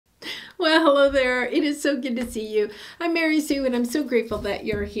Well, hello there. It is so good to see you. I'm Mary Sue, and I'm so grateful that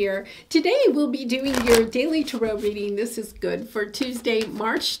you're here. Today, we'll be doing your daily tarot reading. This is good for Tuesday,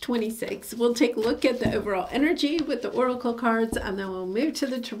 March 26th. We'll take a look at the overall energy with the oracle cards, and then we'll move to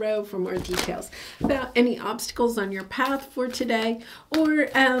the tarot for more details about any obstacles on your path for today, or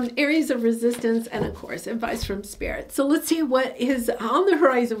areas of resistance, and of course, advice from Spirit. So let's see what is on the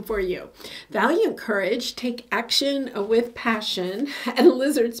horizon for you. Valiant courage, take action with passion, and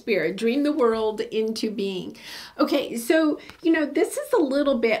lizard spirit, dream the world into being. Okay, so, this is a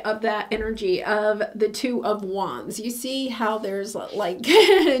little bit of that energy of the Two of Wands. You see how there's like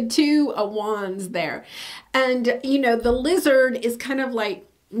two of wands there. And, the lizard is kind of like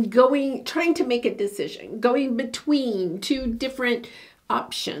trying to make a decision, going between two different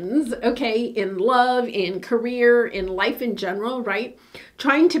options, okay, in love, in career, in life in general, right?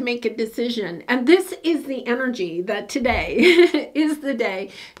 Trying to make a decision. And this is the energy that today is the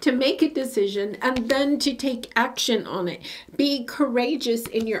day to make a decision and then to take action on it. Be courageous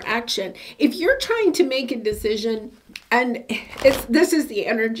in your action. If you're trying to make a decision, and this is the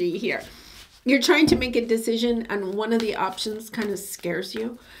energy here, you're trying to make a decision and one of the options kind of scares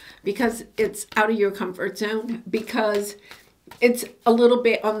you because it's out of your comfort zone, because it's a little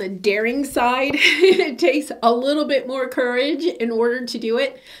bit on the daring side. It takes a little bit more courage in order to do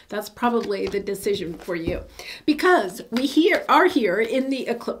it. That's probably the decision for you, because we are here in the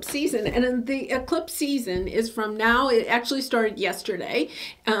eclipse season, and the eclipse season is from now. It actually started yesterday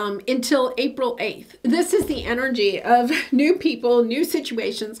until April 8th. This is the energy of new people, new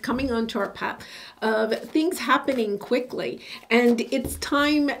situations coming onto our path, of things happening quickly, and it's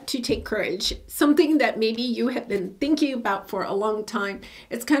time to take courage. Something that maybe you have been thinking about for a long time.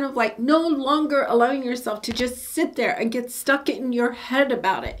 It's kind of like no longer allowing yourself to just sit there and get stuck in your head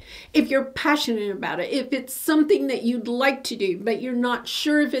about it. If you're passionate about it, if it's something that you'd like to do, but you're not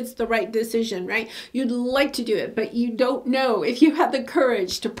sure if it's the right decision, right? You'd like to do it, but you don't know if you have the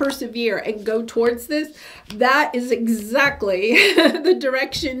courage to persevere and go towards this. That is exactly the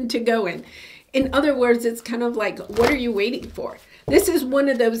direction to go in. In other words, it's kind of like, what are you waiting for? This is one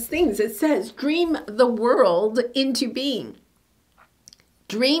of those things. It says, dream the world into being.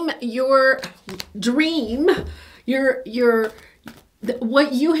 Dream your dream,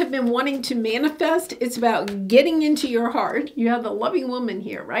 what you have been wanting to manifest. It's about getting into your heart. You have the loving woman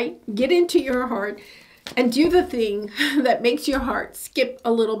here, right? Get into your heart and do the thing that makes your heart skip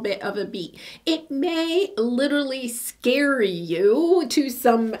a little bit of a beat. It may literally scare you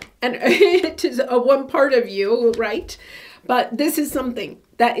to one part of you, right? But this is something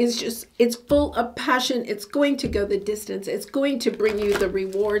that is just, it's full of passion. It's going to go the distance. It's going to bring you the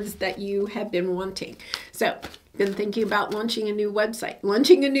rewards that you have been wanting. So, been thinking about launching a new website,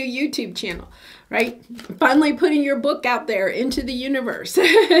 launching a new YouTube channel, right? Finally putting your book out there into the universe,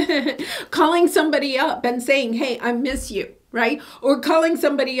 calling somebody up and saying, hey, I miss you, right? Or calling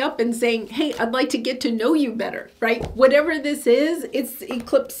somebody up and saying, hey, I'd like to get to know you better, right? Whatever this is, it's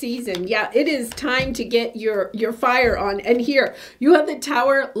eclipse season. Yeah, it is time to get your fire on. And here, you have the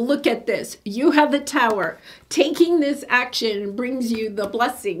Tower. Look at this. You have the Tower. Taking this action brings you the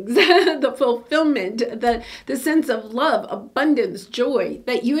blessings, the fulfillment, the sense of love, abundance, joy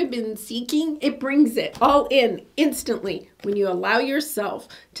that you have been seeking. It brings it all in instantly when you allow yourself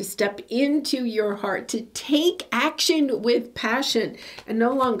to step into your heart, to take action with passion and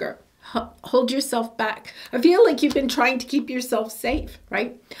no longer hold yourself back. I feel like you've been trying to keep yourself safe,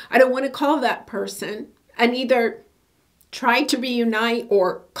 right? I don't want to call that person and either try to reunite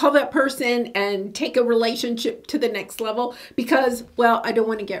or call that person and take a relationship to the next level because, well, I don't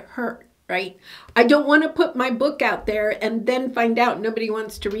want to get hurt, right? I don't want to put my book out there and then find out nobody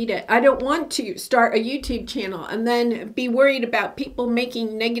wants to read it. I don't want to start a YouTube channel and then be worried about people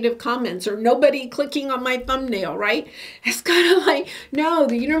making negative comments or nobody clicking on my thumbnail, right? It's kind of like, no,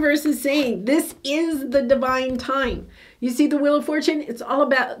 the universe is saying this is the divine time. You see the Wheel of Fortune? It's all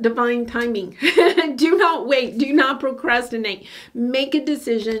about divine timing. Do not wait. Do not procrastinate. Make a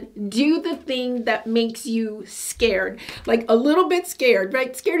decision. Do the thing that makes you scared. Like a little bit scared,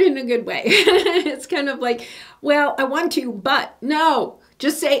 right? Scared in a good way. It's kind of like, well, I want to, but no.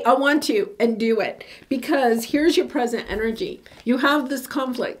 Just say, I want to, and do it. Because here's your present energy. You have this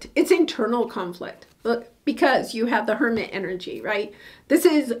conflict. It's internal conflict. Look, because you have the Hermit energy, right? This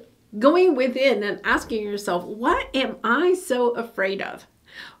is going within and asking yourself, what am I so afraid of?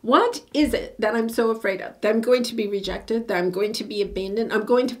 What is it that I'm so afraid of? That I'm going to be rejected? That I'm going to be abandoned? I'm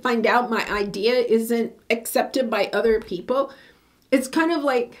going to find out my idea isn't accepted by other people? It's kind of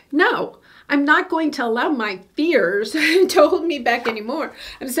like, no, I'm not going to allow my fears to hold me back anymore.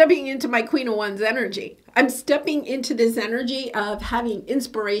 I'm stepping into my Queen of Wands energy. I'm stepping into this energy of having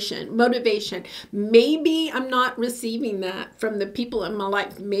inspiration, motivation. Maybe I'm not receiving that from the people in my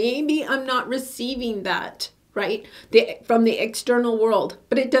life. Maybe I'm not receiving that, right, from the external world,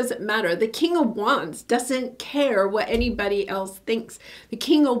 but it doesn't matter. The King of Wands doesn't care what anybody else thinks. The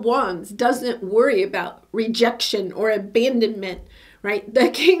King of Wands doesn't worry about rejection or abandonment, right? The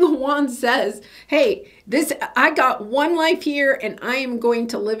King of Wands says, hey, I got one life here and I am going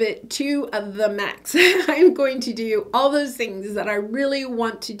to live it to the max. I'm going to do all those things that I really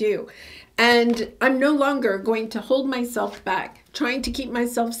want to do. And I'm no longer going to hold myself back, trying to keep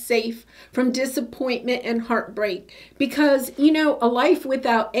myself safe from disappointment and heartbreak. Because, you know, a life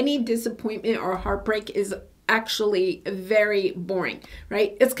without any disappointment or heartbreak is actually very boring,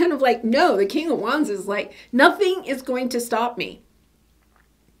 right? It's kind of like, no, the King of Wands is like, nothing is going to stop me.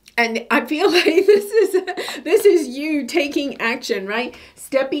 And I feel like this is you taking action, right?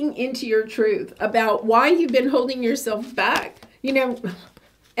 Stepping into your truth about why you've been holding yourself back, you know.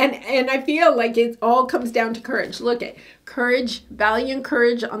 And I feel like it all comes down to courage. Look at courage, value and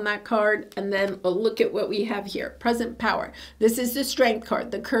courage on that card. And then look at what we have here. Present power. This is the strength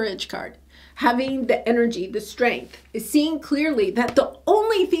card, the courage card. Having the energy, the strength, is seeing clearly that the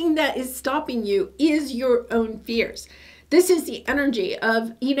only thing that is stopping you is your own fears. This is the energy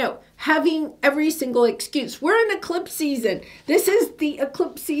of, you know, having every single excuse. We're in eclipse season. This is the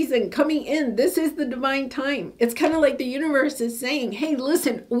eclipse season coming in. This is the divine time. It's kind of like the universe is saying, hey,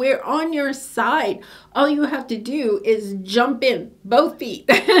 listen, we're on your side. All you have to do is jump in, both feet,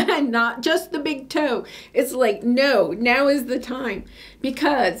 not just the big toe. It's like, no, now is the time.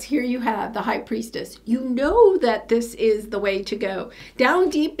 Because here you have the High Priestess. You know that this is the way to go. Down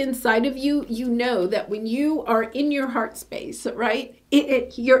deep inside of you, you know that when you are in your heart space, right?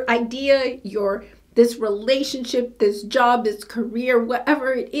 Your idea, this relationship, this job, this career,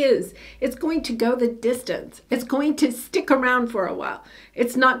 whatever it is, it's going to go the distance. It's going to stick around for a while.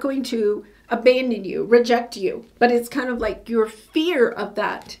 It's not going to abandon you, reject you, but it's kind of like your fear of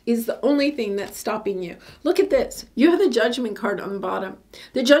that is the only thing that's stopping you. Look at this. You have the Judgment card on the bottom.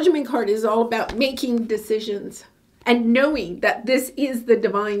 The Judgment card is all about making decisions and knowing that this is the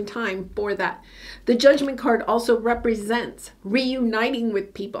divine time for that. The Judgment card also represents reuniting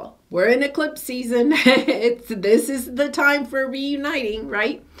with people. We're in eclipse season. This is the time for reuniting,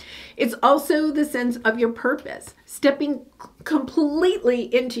 right? It's also the sense of your purpose, stepping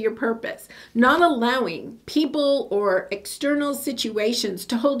completely into your purpose, not allowing people or external situations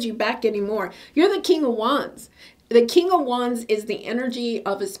to hold you back anymore. You're the King of Wands. The King of Wands is the energy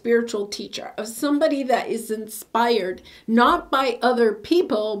of a spiritual teacher, of somebody that is inspired not by other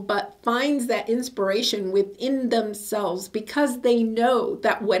people, but finds that inspiration within themselves because they know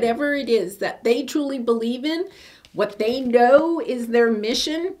that whatever it is that they truly believe in, what they know is their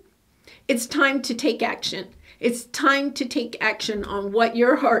mission, it's time to take action. It's time to take action on what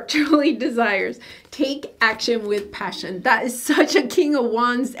your heart truly desires. Take action with passion. That is such a King of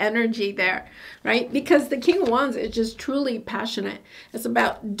Wands energy there, right? Because the King of Wands is just truly passionate. It's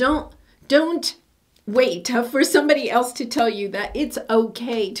about don't wait for somebody else to tell you that it's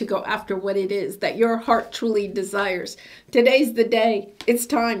okay to go after what it is that your heart truly desires. Today's the day. It's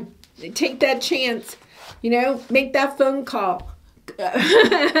time. Take that chance. You know, make that phone call.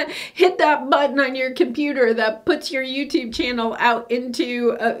 Hit that button on your computer that puts your YouTube channel out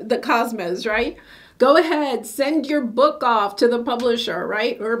into the cosmos, right? Go ahead, send your book off to the publisher,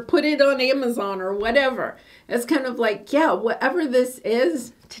 right? Or put it on Amazon or whatever. It's kind of like, yeah, whatever this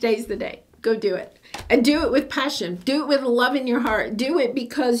is, today's the day. Go do it. And do it with passion. Do it with love in your heart. Do it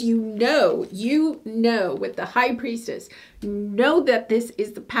because you know with the High Priestess, you know that this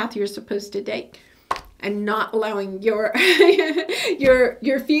is the path you're supposed to take. And not allowing your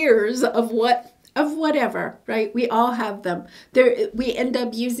your fears of whatever, right? We all have them. We end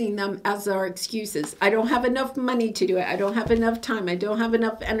up using them as our excuses. I don't have enough money to do it. I don't have enough time. I don't have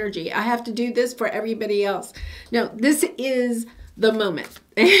enough energy. I have to do this for everybody else. No, this is the moment.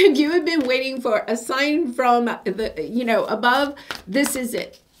 And you have been waiting for a sign from the, above. This is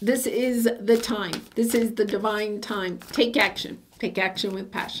it. This is the time. This is the divine time. Take action. Take action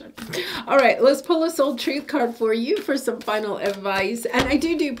with passion. All right, let's pull a soul truth card for you for some final advice. And I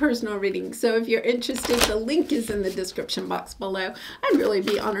do personal readings. So if you're interested, the link is in the description box below. I'd really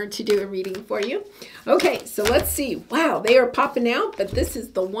be honored to do a reading for you. Okay, so let's see. Wow, they are popping out, but this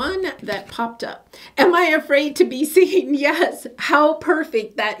is the one that popped up. Am I afraid to be seen? Yes. How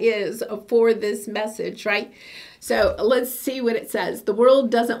perfect that is for this message, right? So let's see what it says. The world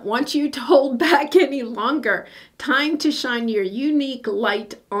doesn't want you to hold back any longer. Time to shine your unique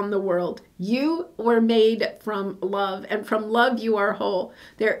light on the world. You were made from love, and from love you are whole.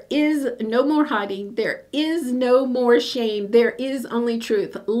 There is no more hiding. There is no more shame. There is only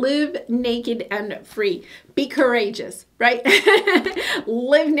truth. Live naked and free. Be courageous, right?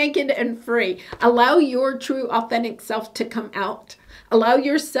 Live naked and free. Allow your true, authentic self to come out. Allow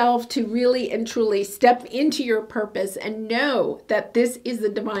yourself to really and truly step into your purpose and know that this is the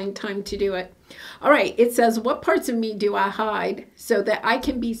divine time to do it. All right, it says, what parts of me do I hide so that I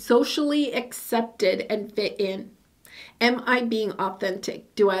can be socially accepted and fit in? Am I being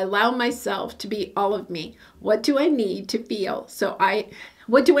authentic? Do I allow myself to be all of me? What do I need to feel so I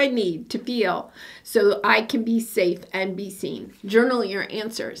can be safe and be seen? Journal your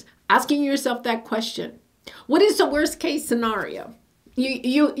answers. Asking yourself that question. What is the worst case scenario?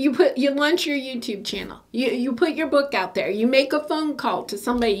 You launch your YouTube channel. You put your book out there. You make a phone call to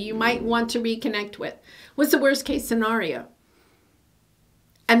somebody you might want to reconnect with. What's the worst case scenario?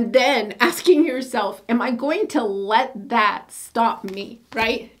 And then asking yourself, am I going to let that stop me,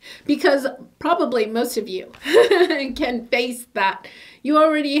 right? Because probably most of you can face that. You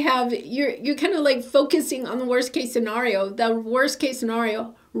already have, you're kind of like focusing on the worst case scenario. The worst case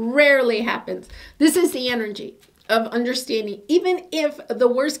scenario rarely happens. This is the energy of understanding. Even if the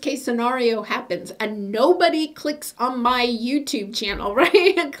worst case scenario happens and nobody clicks on my YouTube channel,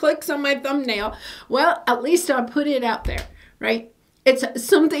 right? And clicks on my thumbnail, well, at least I put it out there, right? It's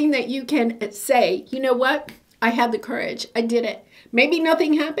something that you can say, you know what? I had the courage. I did it. Maybe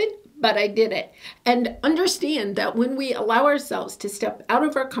nothing happened, but I did it. And understand that when we allow ourselves to step out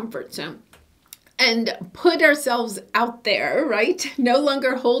of our comfort zone and put ourselves out there, right? No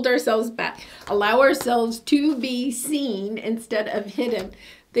longer hold ourselves back. Allow ourselves to be seen instead of hidden.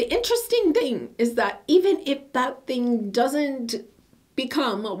 The interesting thing is that even if that thing doesn't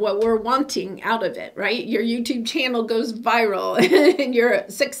become what we're wanting out of it, right? Your YouTube channel goes viral and you're a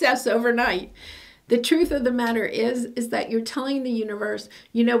success overnight. The truth of the matter is that you're telling the universe,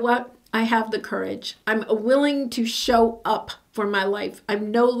 you know what? I have the courage. I'm willing to show up for my life. I'm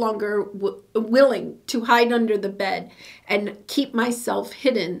no longer willing to hide under the bed and keep myself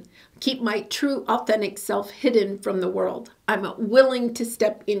hidden, keep my true authentic self hidden from the world. I'm willing to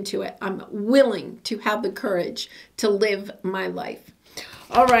step into it. I'm willing to have the courage to live my life.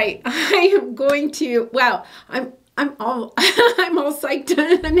 All right, I am going to, wow, I'm all I'm all psyched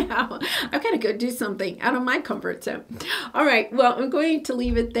now. I've got to go do something out of my comfort zone. All right, well, I'm going to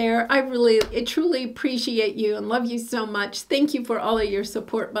leave it there. I truly appreciate you and love you so much. Thank you for all of your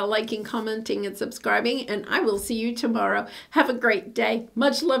support by liking, commenting, and subscribing, and I will see you tomorrow. Have a great day.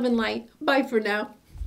 Much love and light. Bye for now.